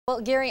Well,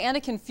 Gary, and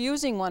a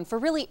confusing one for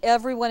really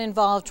everyone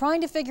involved,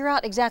 trying to figure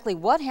out exactly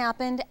what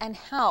happened and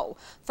how.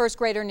 First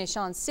grader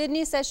Nishan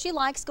Sidney says she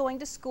likes going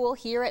to school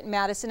here at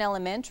Madison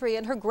Elementary,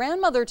 and her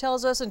grandmother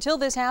tells us until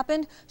this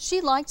happened,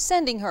 she liked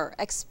sending her,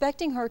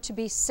 expecting her to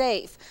be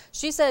safe.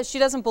 She says she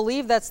doesn't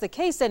believe that's the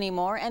case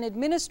anymore, and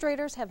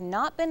administrators have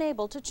not been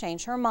able to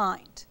change her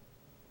mind.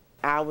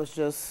 I was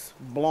just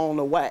blown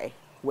away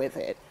with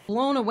it.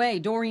 Blown away,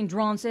 Doreen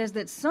Drawn says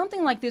that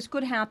something like this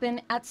could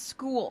happen at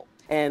school.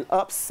 And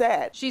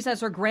upset. She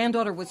says her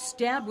granddaughter was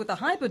stabbed with a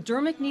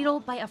hypodermic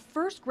needle by a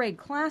first grade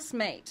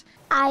classmate.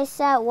 I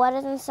said, "What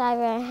is inside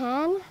your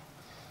hand?"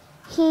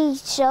 He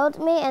showed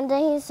me, and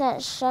then he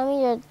said, "Show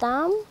me your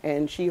thumb."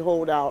 And she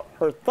held out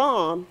her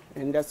thumb,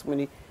 and that's when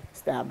he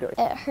stabbed her.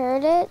 It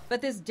hurted. But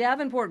this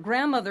Davenport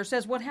grandmother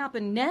says what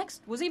happened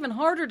next was even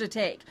harder to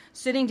take.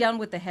 Sitting down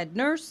with the head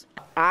nurse.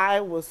 I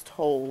was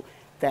told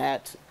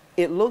that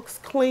it looks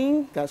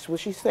clean, that's what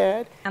she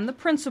said. And the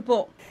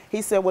principal.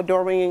 He said, "Well,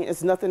 Doreen,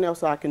 there's nothing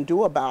else I can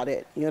do about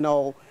it. You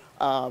know,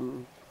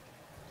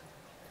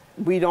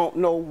 we don't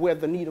know where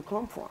the needle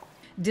come from."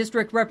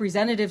 District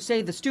representatives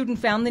say the student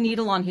found the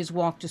needle on his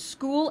walk to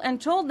school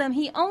and told them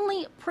he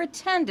only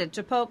pretended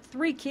to poke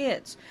 3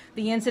 kids.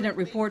 The incident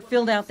report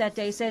filled out that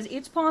day says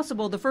it's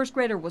possible the first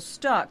grader was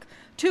stuck.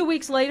 2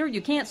 weeks later,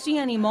 you can't see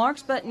any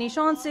marks, but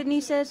Nishan Sidney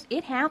says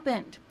it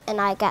happened.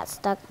 And I got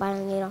stuck by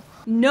the needle.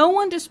 No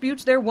one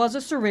disputes there was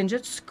a syringe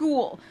at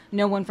school.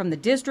 No one from the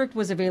district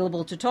was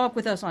available to talk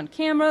with us on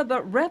camera,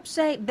 but reps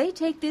say they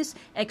take this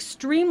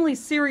extremely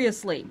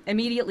seriously,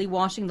 immediately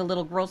washing the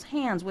little girl's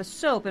hands with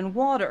soap and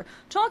water,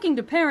 talking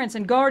to parents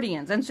and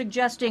guardians, and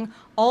suggesting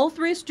all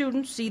 3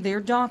 students see their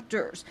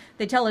doctors.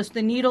 They tell us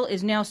the needle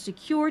is now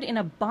secured in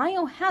a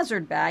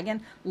biohazard bag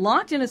and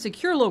locked in a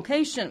secure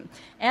location.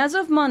 As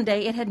of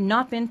Monday, it had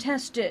not been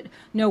tested.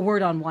 No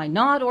word on why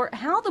not or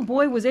how the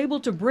boy was able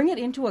to bring it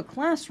into a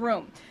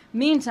classroom.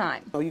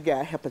 Meantime, you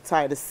got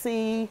hepatitis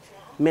C,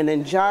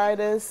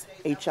 meningitis,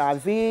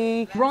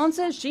 HIV. Ron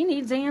says she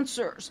needs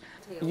answers.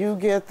 You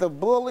get the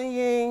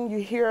bullying you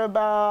hear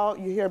about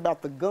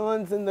the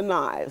guns and the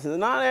knives. And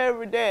not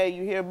every day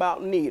you hear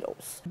about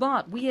needles.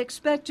 But we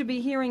expect to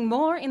be hearing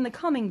more in the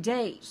coming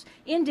days.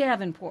 In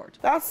Davenport.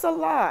 That's a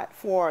lot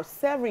for a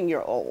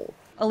 7-year-old.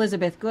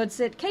 Elizabeth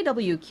Goodsit,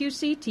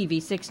 KWQC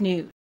TV6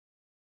 News.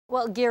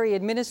 Well, Gary,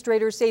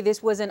 administrators say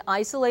this was an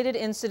isolated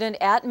incident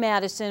at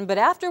Madison, but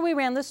after we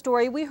ran the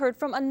story, we heard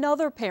from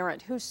another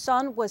parent whose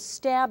son was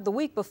stabbed the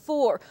week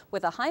before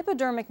with a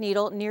hypodermic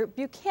needle near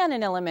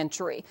Buchanan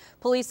Elementary.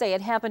 Police say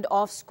it happened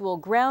off school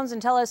grounds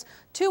and tell us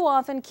too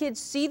often kids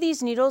see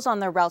these needles on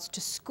their routes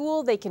to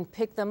school. They can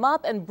pick them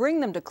up and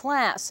bring them to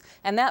class.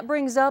 And that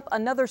brings up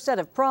another set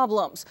of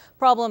problems.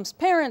 Problems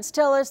parents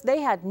tell us they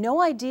had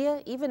no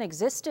idea even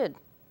existed.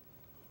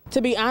 To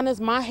be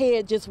honest, my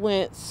head just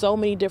went so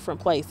many different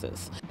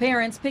places.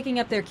 Parents picking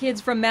up their kids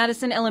from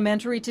Madison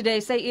Elementary today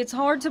say it's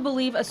hard to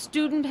believe a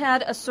student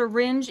had a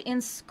syringe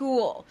in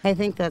school. I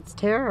think that's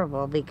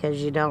terrible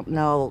because you don't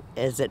know,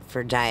 is it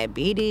for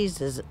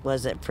diabetes?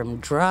 Was it from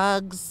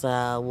drugs?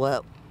 That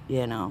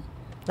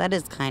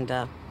is kind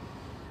of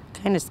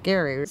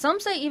scary. Some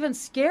say even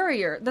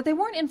scarier that they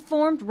weren't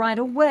informed right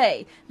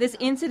away. This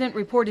incident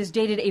report is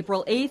dated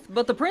April 8th,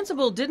 but the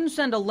principal didn't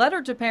send a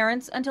letter to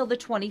parents until the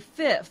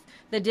 25th,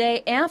 the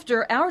day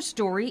after our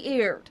story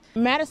aired.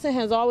 Madison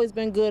has always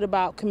been good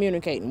about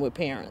communicating with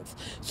parents.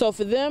 So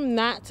for them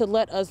not to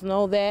let us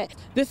know that,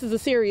 this is a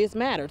serious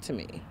matter to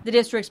me. The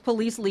district's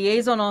police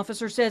liaison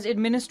officer says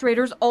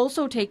administrators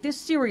also take this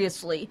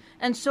seriously,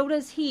 and so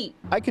does he.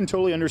 I can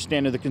totally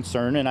understand the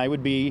concern, and I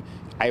would be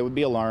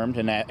alarmed,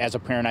 and as a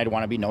parent I'd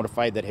want to be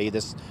notified that, hey,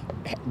 this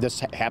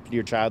happened to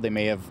your child. They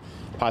may have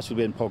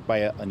possibly been poked by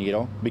a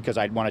needle, because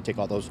I'd want to take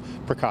all those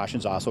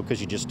precautions also,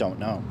 because you just don't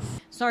know.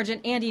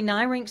 Sergeant Andy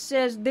Nyrink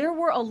says there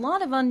were a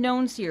lot of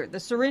unknowns here. The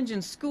syringe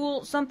in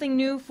school, something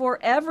new for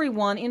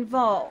everyone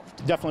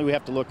involved. Definitely we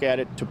have to look at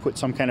it to put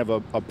some kind of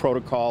a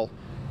protocol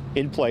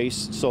in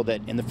place so that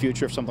in the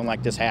future if something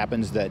like this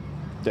happens that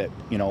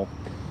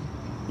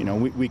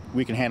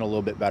we can handle a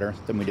little bit better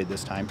than we did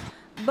this time.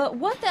 But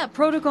what that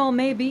protocol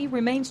may be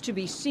remains to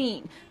be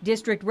seen.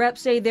 District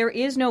reps say there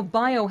is no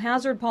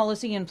biohazard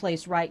policy in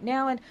place right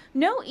now and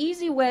no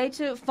easy way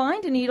to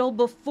find a needle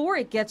before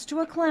it gets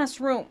to a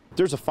classroom.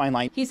 There's a fine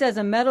line. He says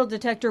a metal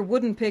detector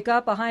wouldn't pick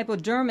up a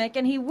hypodermic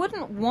and he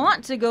wouldn't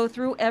want to go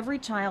through every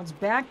child's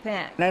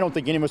backpack. And I don't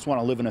think any of us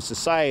want to live in a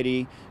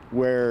society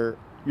where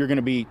you're going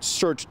to be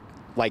searched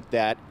like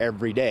that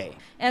every day.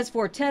 As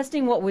for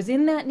testing what was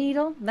in that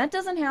needle, that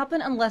doesn't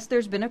happen unless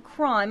there's been a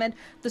crime, and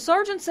the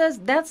sergeant says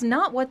that's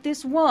not what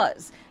this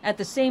was. At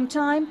the same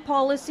time,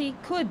 policy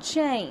could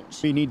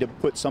change. We need to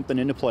put something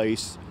into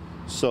place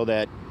so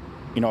that,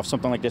 if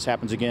something like this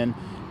happens again,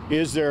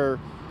 is there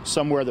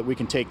somewhere that we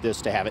can take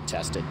this to have it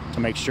tested, to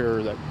make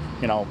sure that,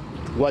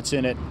 what's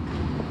in it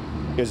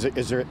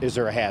is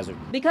there a hazard?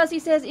 Because he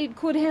says it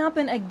could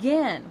happen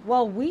again.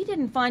 While we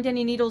didn't find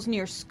any needles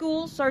near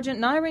school, Sergeant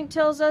Nyrink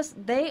tells us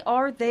they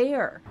are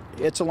there.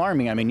 It's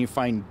alarming. I mean, you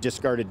find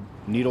discarded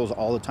needles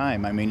all the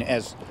time. I mean,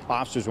 as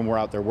officers, when we're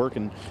out there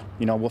working,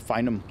 we'll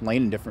find them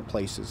laying in different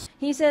places.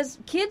 He says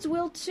kids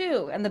will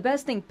too, and the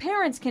best thing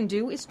parents can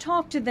do is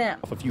talk to them.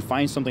 If you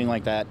find something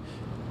like that,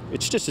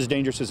 it's just as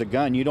dangerous as a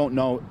gun. You don't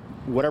know,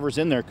 whatever's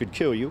in there could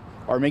kill you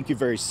or make you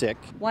very sick.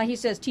 Why he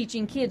says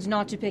teaching kids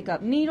not to pick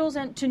up needles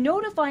and to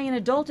notify an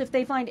adult if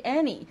they find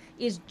any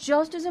is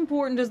just as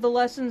important as the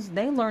lessons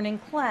they learn in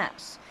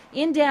class.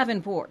 In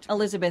Davenport,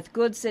 Elizabeth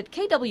Goodsit,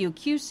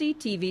 KWQC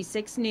TV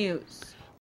 6 News.